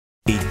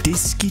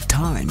iDiskiTV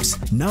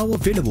Times, now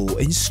available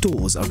in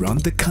stores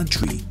around the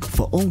country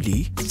for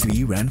only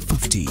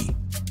R3.50.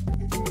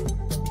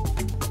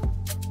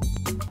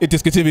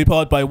 iDiskiTV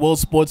powered by World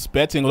Sports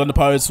Betting. Orlando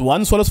Pirates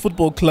 1, Swallows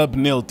Football Club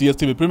 0.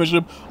 DStv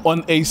Premiership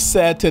on a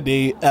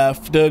Saturday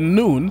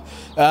afternoon.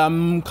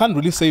 Can't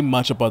really say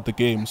much about the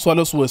game.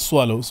 Swallows were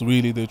Swallows,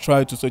 really. They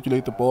tried to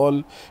circulate the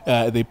ball.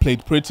 They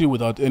played pretty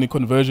without any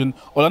conversion.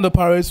 Orlando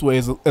Pirates were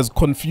as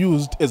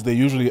confused as they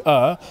usually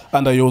are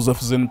under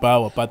Joseph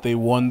Zimbabwe, but they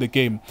won the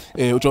game.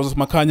 Joseph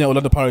Makhanya,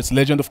 Orlando Pirates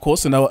legend, of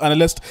course, and our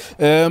analyst.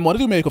 What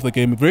did you make of the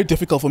game? Very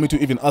difficult for me to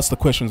even ask the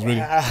questions,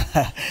 really.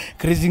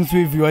 Greetings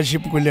to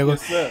viewership.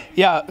 Yes, sir.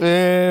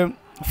 Yeah,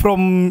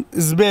 from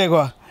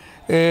Zbegwa,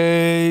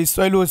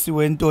 Swallows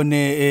went on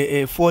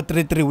a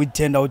 4-3-3, which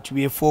turned out to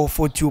be a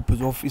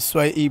 4-4-2 of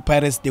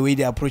Pirates, the way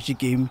they approach the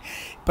game.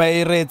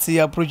 Pirates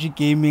approach the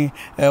game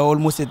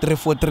almost a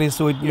 3-4-3,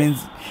 so it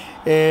means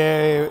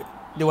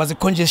there was a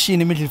congestion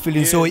in the midfield,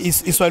 yes. So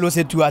Swallows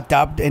had to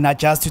adapt and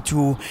adjust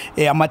to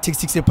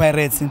tactics of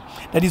Pirates.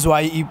 That is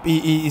why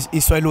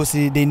Swallows,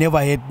 they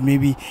never had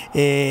maybe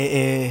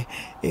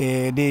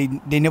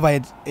they never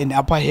had an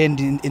upper hand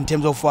in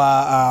terms of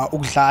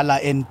ukudlala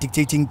and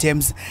dictating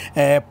terms.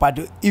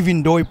 But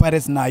even though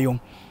Pirates now,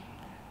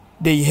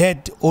 they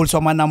had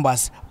also my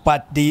numbers,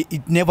 but they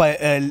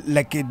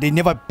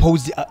never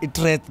posed a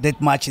threat that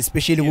much,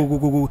 especially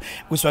with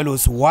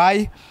Swallows.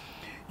 Why?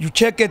 You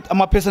check it,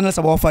 I'm a personal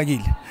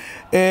sabawafagil.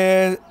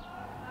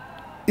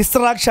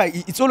 Structure,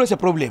 it's always a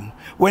problem.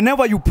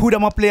 Whenever you put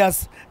my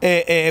players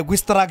with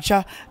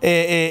structure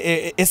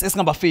as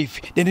number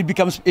 5, then it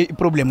becomes a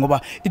problem.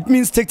 It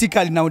means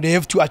tactically now they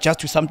have to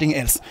adjust to something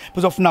else.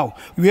 Because of now,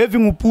 we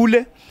having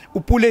Pule.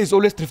 Pule is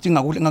always drifting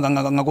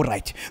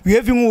right. We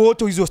having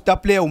Hotto is your star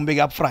player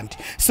up front.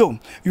 So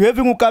you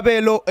having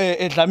Kabelo,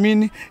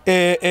 Dlamini,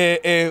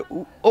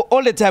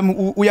 all the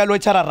time we are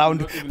each other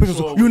around.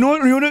 You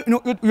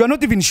are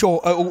not even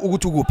sure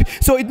to go.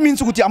 So it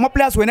means our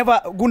players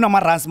whenever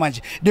Gunama runs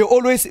match, they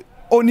always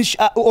on each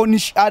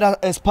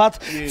other spot.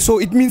 Yes. So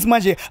it means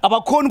that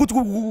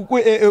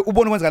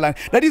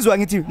is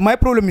why my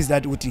problem is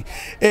that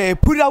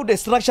put out a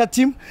structured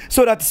team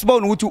so that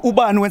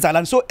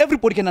so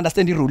everybody can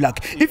understand the rule.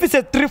 Like if it's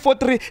a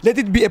 3-4-3, let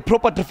it be a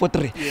proper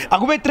 3-4-3. I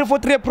go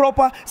 3-4-3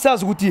 proper.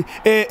 Says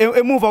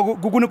a move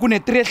guna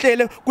 3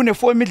 guna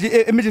 4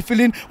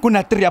 midfield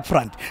guna 3 up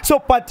front. So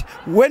but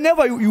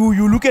whenever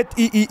you look at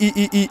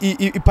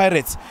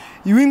Pirates,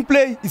 you wing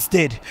play is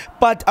dead.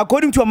 But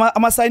according to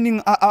my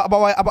signing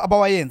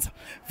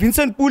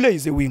Vincent Pule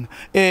is a wing.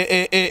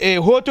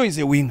 Hotto is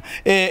a wing.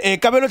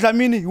 Kabelo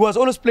Dlamini, he was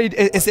always played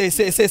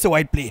as a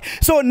wide player.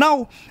 So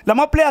now,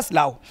 Lama players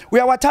now, we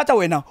are Watata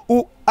now.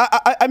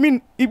 I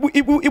mean,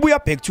 if we are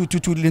back to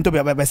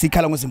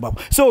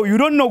Zimbabwe. So you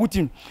don't know what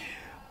him.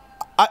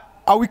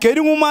 Are we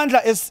carrying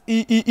Umandla as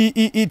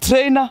a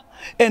trainer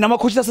and I'm a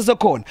coach as a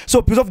con?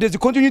 So because of there's a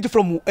continuity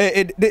from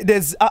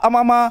there's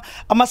a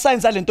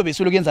science talent to be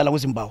so against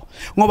Zimbabwe.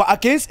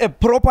 Against a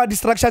proper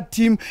structured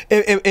team,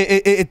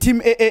 a team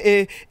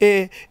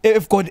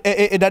if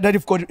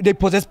they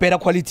possess better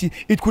quality,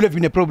 it could have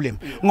been a problem.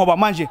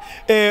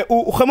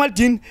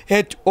 Hamilton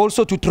had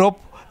also to drop.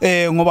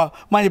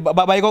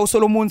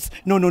 Solomons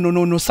no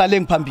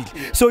Saleng Pambil.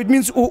 So it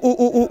means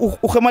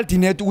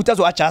Hamilton had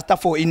to adjust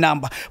for a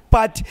number.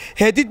 But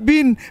had it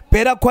been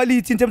better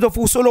quality in terms of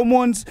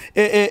Solomons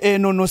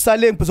no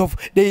Saleng, because of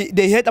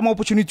they had an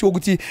opportunity to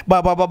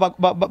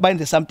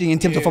bind something in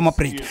terms of a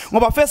break.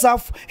 First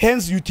half,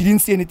 hence you didn't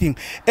see anything.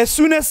 As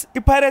soon as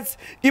the Pirates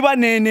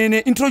even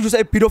introduced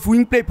a bit of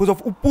wing play, because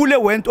of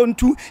Pule went on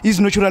to his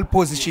natural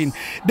position.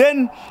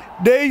 Then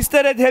they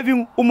started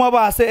having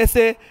Mabasa as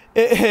a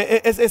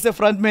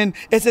frontman,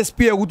 as a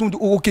spear.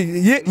 Okay,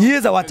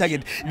 here's our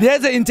target.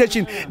 There's the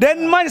intention.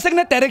 Then my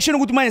second direction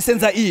would my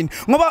sensor in.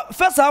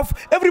 First half,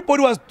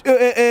 everybody was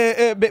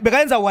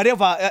behind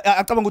whatever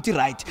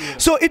right.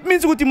 So it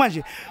means good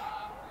imagine.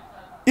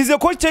 Is the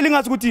coach telling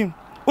us good team?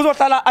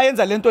 Uzotala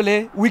ayenza lento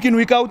le week in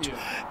week out.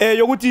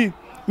 Yokuti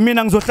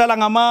mina ngizothala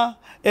ngama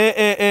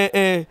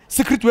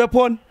secret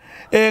weapon.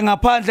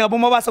 Ngaphandle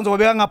abomabasa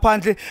ngizobeka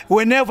ngaphandle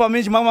whenever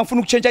manje ngifuna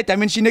ukuchange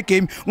i-dimension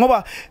game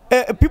ngoba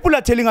people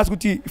are telling us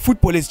ukuthi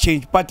football has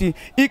changed, but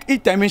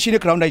i-dimension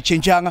ground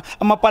ayichangeanga,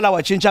 amapala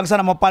awachangeanga,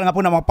 sana amapala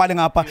ngapha namapala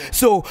ngapha.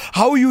 So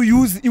how you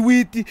use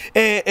with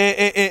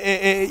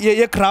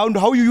your ground,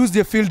 how you use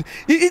the field,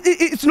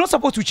 it's not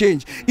supposed to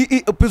change.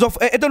 Because of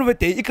at the end of the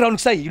day i-ground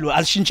kusayilo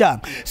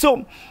alishintshanga.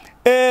 So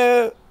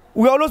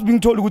we are always being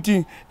told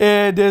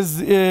there's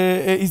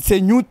it's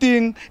a new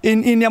thing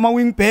in Yama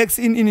wing backs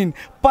in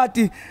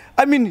party.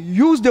 I mean,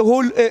 use the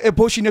whole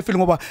portion of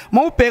film over.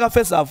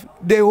 First half,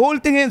 the whole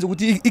thing ends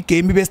with it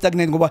came be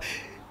stagnant over.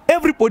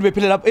 Everybody be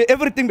play up,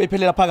 everything be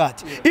play up.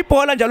 If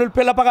Paul and Jalul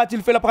play up,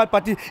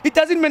 it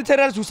doesn't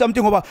materialize to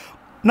something over.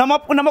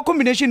 nama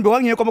combination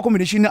bewangekho ama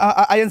combination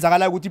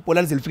ayenzakala ukuthi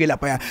ibhola lizilifike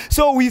lapha.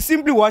 So we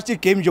simply watched the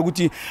game nje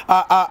ukuthi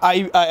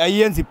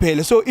ayenzi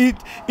iphele. So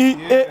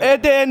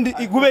at the end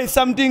kube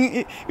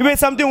something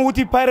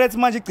ukuthi Pirates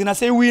manje igcina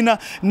seyewina.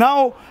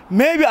 Now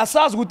maybe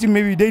asazi ukuthi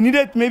maybe they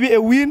needed maybe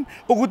a win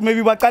ukuthi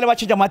maybe baqale ba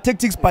change ama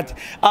tactics, but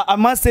I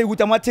must say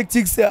ukuthi ama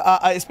tactics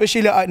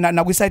especially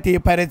na ku side ye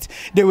Pirates,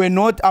 they were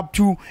not up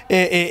to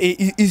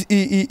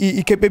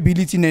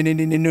capability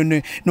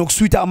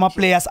nokuswitha ama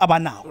players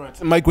abanawo.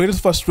 Right. My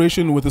greatest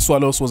frustration with the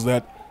Swallows was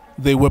that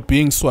they were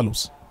being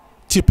Swallows.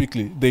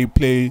 Typically, they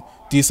play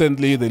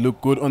decently, they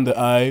look good on the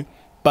eye,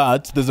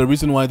 but there's a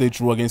reason why they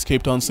drew against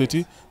Cape Town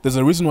City. There's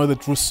a reason why they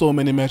drew so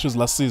many matches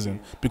last season,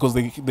 because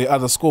they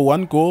either score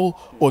 1 goal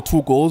or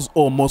 2 goals,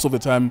 or most of the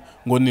time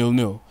go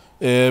 0-0.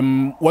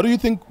 What do you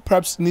think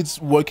perhaps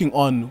needs working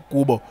on,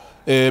 Kubo?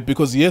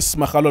 Because yes,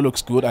 Makhalo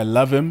looks good. I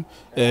love him.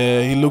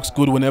 He looks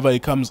good whenever he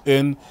comes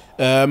in.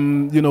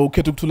 You know,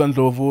 Ketuktula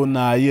Ndlovu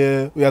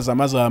naye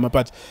uyazamazama,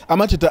 but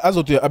amachita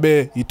azote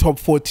abe yi top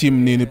 4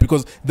 team nini,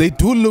 because they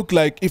do look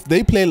like if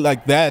they play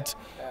like that,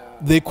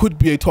 they could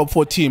be a top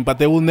 4 team, but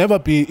they will never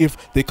be if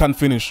they can't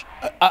finish.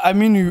 I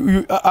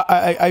mean,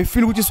 I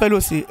feel which is why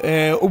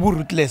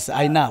ruthless.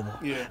 I know.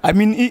 Yeah. I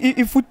mean,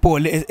 if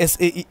football,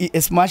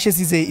 as much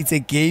as it's a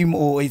game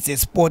or it's a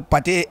sport,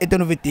 but at the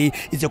end of the day,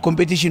 it's a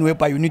competition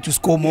whereby you need to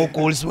score more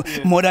goals,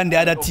 more than the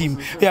other team.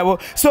 Yeah. Well,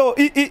 so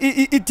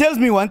it tells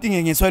me one thing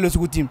against Swallows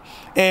good team.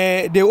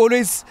 They're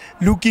always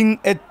looking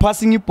at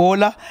passing the ball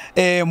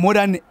more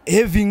than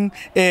having,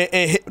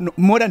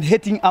 more than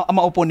hitting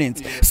our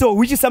opponents. Yeah. So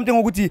which is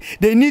something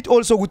they need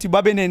also good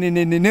babe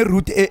ne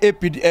route a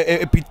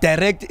bit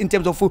direct in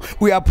terms of who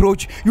we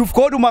approach. You've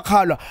got to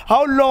Makhalo.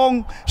 How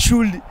long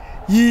should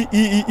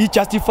he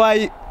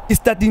justify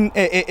starting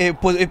a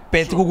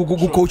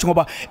coach?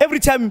 Every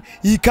time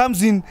he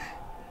comes in,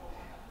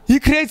 he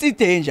creates a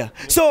danger.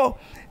 So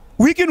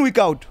week in, week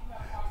out,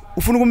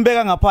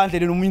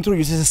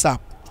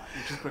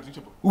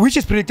 which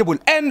is predictable.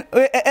 And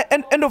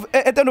at the end of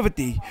the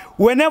day,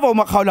 whenever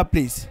Makhalo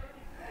plays,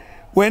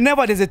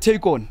 whenever there's a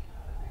take on,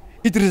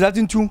 it results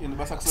into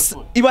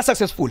it was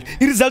successful.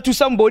 It results to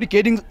somebody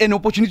getting an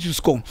opportunity to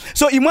score.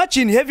 So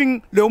imagine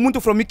having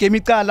Leomuntu from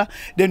Ikemikala,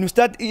 then you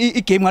start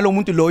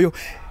Ikemalomuntu Loyo.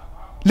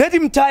 Let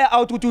him tire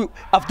out to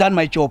I've done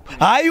my job.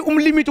 I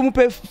limit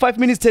 5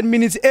 minutes, 10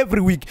 minutes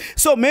every week.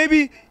 So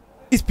maybe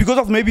it's because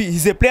of maybe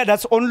he's a player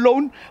that's on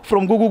loan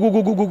from go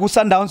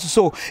Sundowns.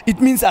 So it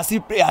means as he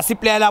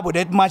play about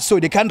that much, so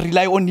they can't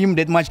rely on him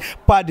that much.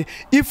 But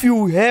if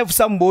you have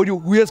somebody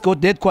who has got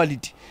that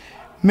quality,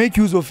 make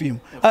use of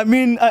him. I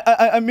mean,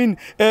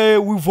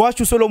 we've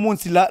watched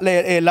Solomon's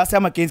last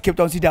time against Cape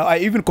Town City. I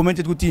even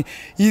commented with him.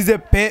 He's a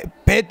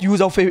bad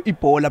user of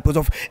Ebola because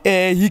of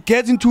he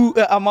gets into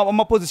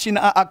a position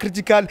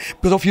critical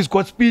because of his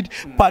got speed.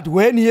 But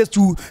when he has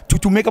to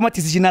make a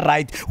decision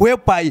right,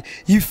 whereby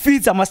he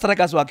feeds a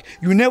strikers work,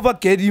 you never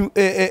get him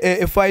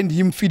find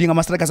him feeding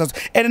a strikers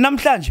work. And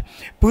namhlanje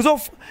because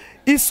of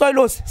if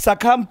Swallows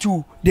succumb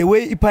to the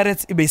way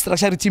Pirates be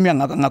structured team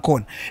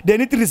ngakona, then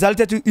it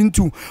resulted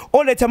into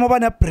all the time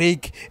abana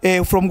break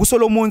from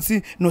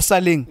Solomonsi no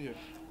Saleng.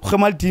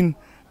 Khemaldin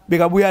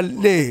Begabuya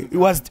le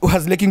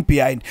was lagging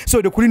behind,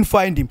 so they couldn't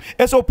find him.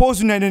 As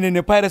opposed to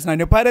the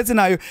Pirates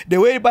now, the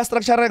way by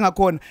structure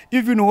ngakona,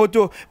 even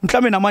Hotto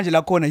mhlame namanje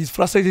la kona, he's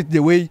frustrated the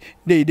way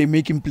they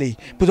make him play.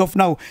 Because of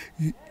now,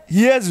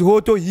 here's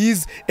Hotto,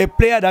 he's a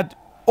player that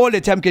all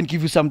the time can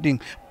give you something,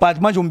 but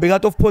manje umbeka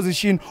out of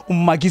position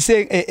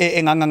umagise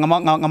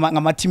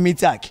ngama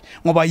teammates akhe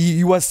ngoba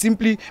he was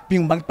simply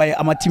being backed by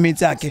ama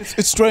teammates akhe.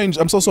 It's strange.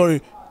 I'm so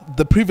sorry.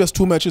 The previous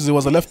 2 matches, he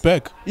was a left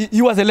back.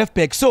 He was a left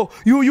back. So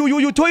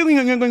you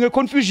toying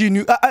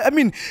confusion. I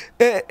mean,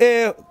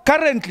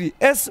 currently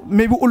as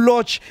maybe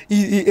Uloch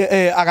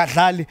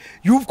akadlali,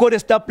 you've got a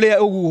star player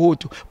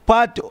Hotto,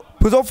 but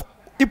because of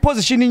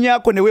positioning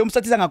yakho the way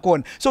umsatisa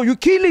ngakona, so you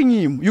killing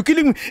him,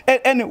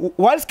 and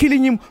whilst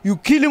killing him, you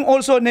killing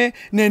also ne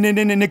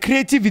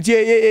creativity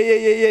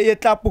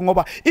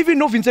ngoba even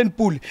no Vincent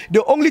Pule,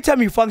 the only time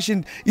he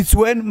functioned it's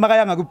when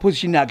Makaya ngaku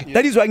position yakhe.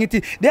 That is why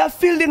they are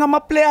fielding ama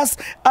players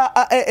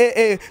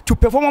to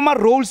perform ama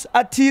roles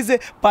athize,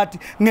 but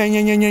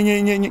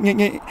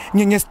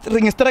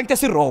strength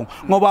is wrong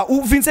ngoba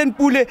Vincent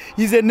Pule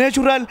is a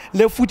natural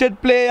left-footed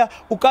player,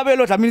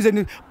 ukabelo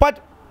dlamini, but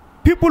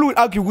people will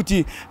argue with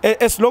you,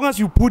 as long as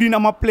you put in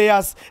our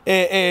players,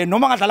 no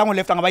matter how long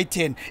left by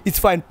 10, it's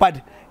fine.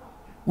 But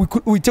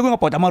we're talking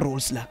about our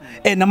roles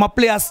and our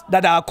players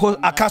that are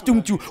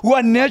accustomed to, who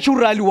are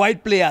naturally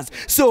white players.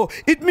 So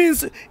it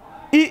means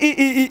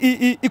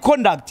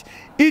conduct.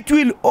 It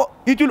will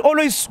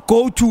always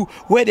go to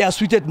where they are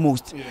suited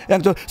most.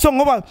 Yeah. So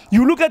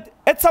you look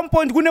at some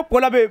point,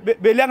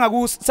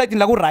 side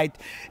right,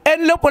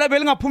 and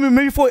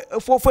maybe for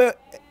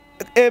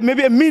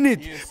maybe a minute.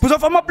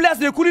 Because of our players,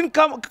 they couldn't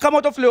come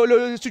out of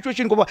the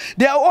situation.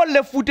 They are all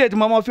left-footed.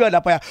 Mama feel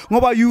lapaya.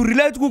 Ngoba you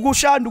relate to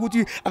Gushan,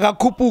 Guti,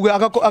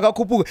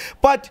 Agakupu.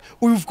 But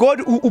we've got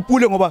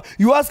Pule. Ngoba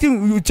you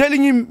asking, you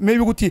telling him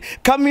maybe Guti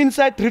come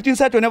inside, drift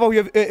inside whenever we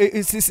have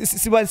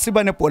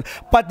Sibanepol.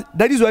 But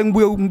that is why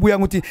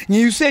Mbuyanguti.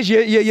 You say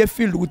you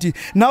feel Guti.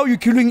 Now you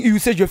killing. You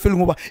say you feel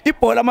Ngoba.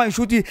 Ipola man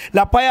shuti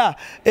lapaya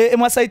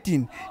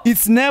emasaitin.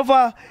 It's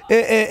never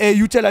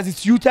utilized.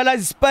 It's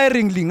utilized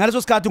sparingly. Most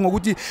of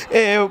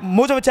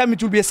the time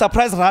it will be a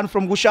surprise run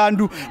from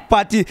Gushandu.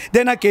 But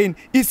then again,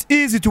 it's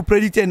easy to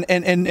predict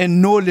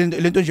and know.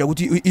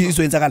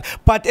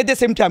 But at the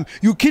same time,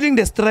 you're killing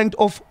the strength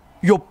of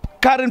your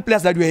current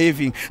players that we're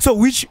having. So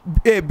which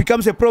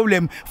becomes a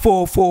problem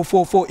for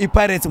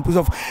Pirates because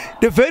of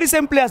the very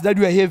same players that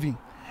we are having.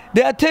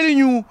 They are telling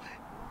you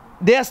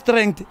their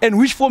strength and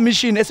which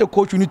formation as a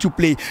coach you need to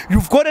play.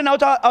 You've got an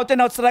out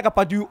and out striker,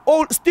 but you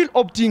all still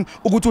opting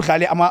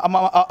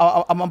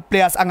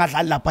players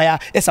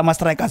as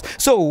strikers.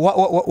 So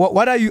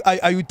what are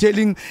you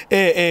telling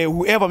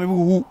whoever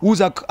maybe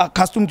who's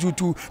accustomed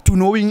to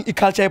knowing a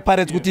culture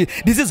Pirates? Yeah.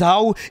 This is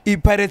how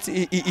Pirates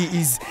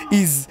is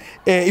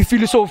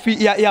philosophy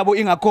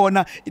in a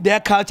corner, their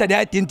culture,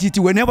 their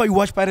identity. Whenever you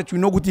watch Pirates, you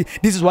know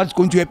this is what's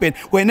going to happen.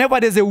 Whenever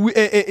there's a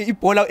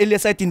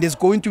there's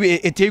going to be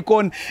a take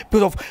on.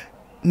 Because of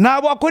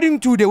now, according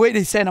to the way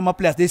they sign our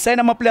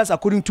players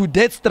according to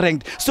their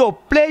strength. So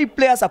play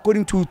players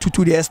according to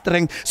their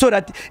strength, so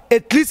that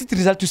at least it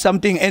results to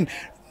something. And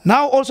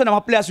now also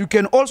our players, you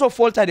can also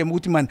falter them,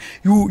 man.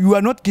 You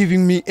are not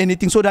giving me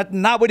anything, so that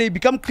now when they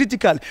become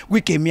critical,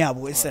 we came here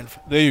itself.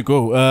 There you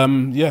go.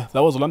 Yeah,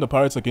 that was Orlando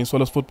Pirates against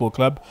Swallows Football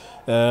Club.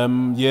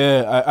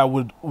 Yeah, I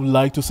would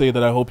like to say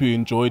that I hope you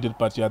enjoyed it,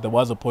 but yeah, there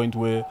was a point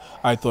where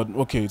I thought,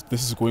 okay,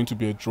 this is going to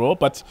be a draw,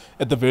 but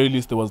at the very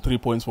least there was 3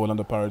 points for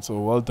Orlando Pirates, so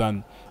well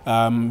done.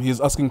 He's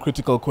asking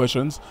critical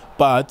questions,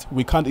 but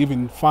we can't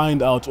even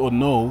find out or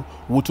know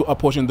who to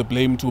apportion the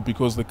blame to,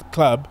 because the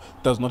club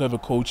does not have a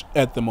coach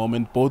at the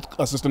moment. Both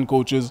assistant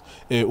coaches,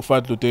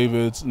 Ufadlu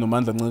Davids,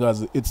 Nomandla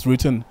Ncikazi, it's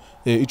written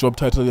job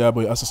title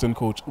yabo assistant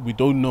coach. We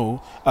don't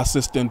know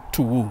assistant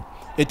to who.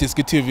 It is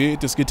DStv,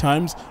 it is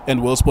Times,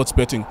 and World Sports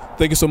Betting.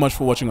 Thank you so much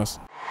for watching us.